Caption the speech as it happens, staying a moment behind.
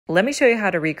Let me show you how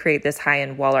to recreate this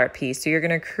high-end wall art piece. So you're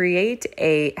gonna create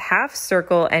a half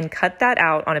circle and cut that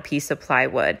out on a piece of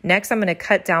plywood. Next, I'm gonna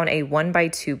cut down a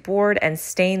 1x2 board and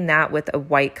stain that with a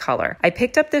white color. I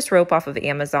picked up this rope off of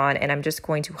Amazon and I'm just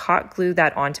going to hot glue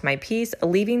that onto my piece,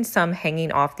 leaving some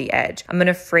hanging off the edge. I'm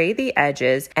gonna fray the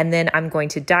edges and then I'm going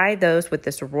to dye those with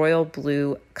this royal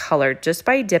blue color just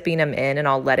by dipping them in, and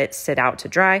I'll let it sit out to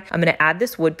dry. I'm gonna add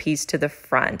this wood piece to the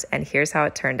front, and here's how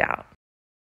it turned out.